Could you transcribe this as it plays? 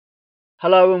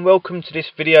Hello and welcome to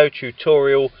this video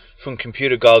tutorial from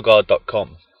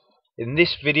Computergaga.com. In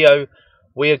this video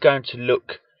we are going to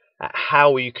look at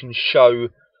how you can show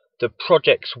the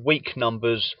project's week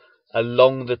numbers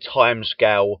along the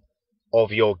timescale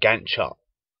of your Gantt chart.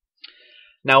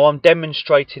 Now I'm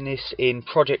demonstrating this in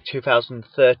Project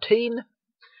 2013,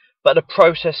 but the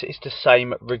process is the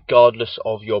same regardless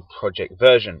of your project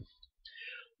version.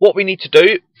 What we need to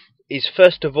do is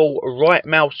first of all right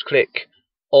mouse click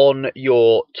on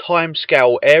your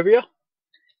timescale area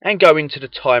and go into the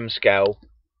timescale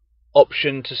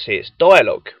option to see its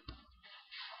dialog.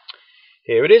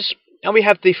 Here it is, and we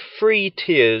have the three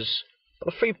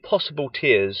possible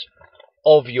tiers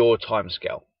of your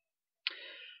timescale.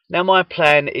 Now my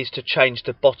plan is to change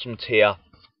the bottom tier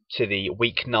to the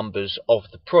week numbers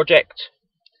of the project,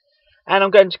 and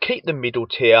I'm going to keep the middle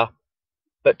tier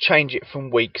but change it from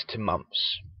weeks to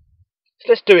months. So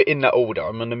let's do it in that order.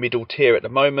 I'm on the middle tier at the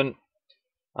moment.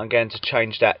 I'm going to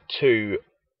change that to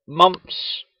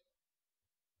months,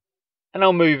 and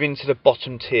I'll move into the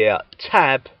bottom tier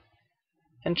tab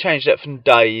and change that from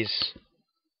days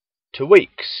to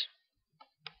weeks.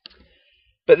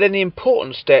 But then the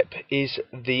important step is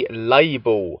the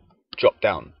label drop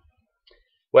down,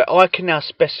 where I can now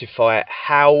specify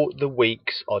how the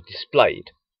weeks are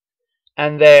displayed,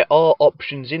 and there are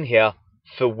options in here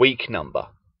for week number.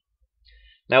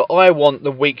 Now I want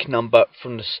the week number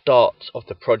from the start of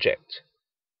the project.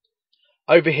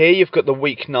 Over here you've got the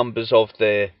week numbers of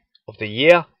the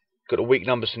year, got the week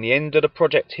numbers from the end of the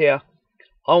project here.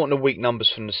 I want the week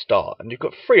numbers from the start, and you've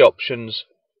got three options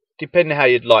depending how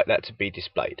you'd like that to be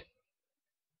displayed.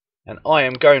 And I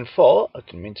am going for, I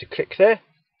didn't mean to click there,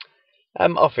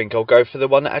 I think I'll go for the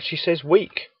one that actually says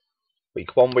week.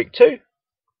 Week 1, week 2.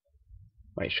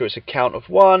 Make sure it's a count of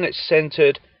 1, it's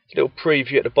centered, a little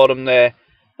preview at the bottom there.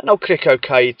 And I'll click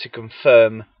OK to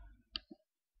confirm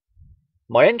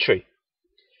my entry.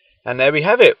 And there we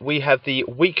have it. We have the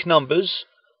week numbers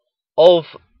of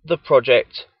the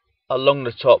project along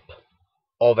the top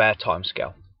of our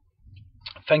timescale.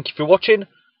 Thank you for watching.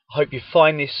 I hope you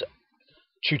find this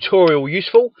tutorial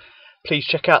useful. Please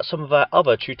check out some of our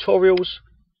other tutorials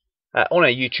on our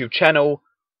YouTube channel,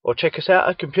 or check us out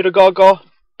at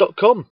Computergaga.com.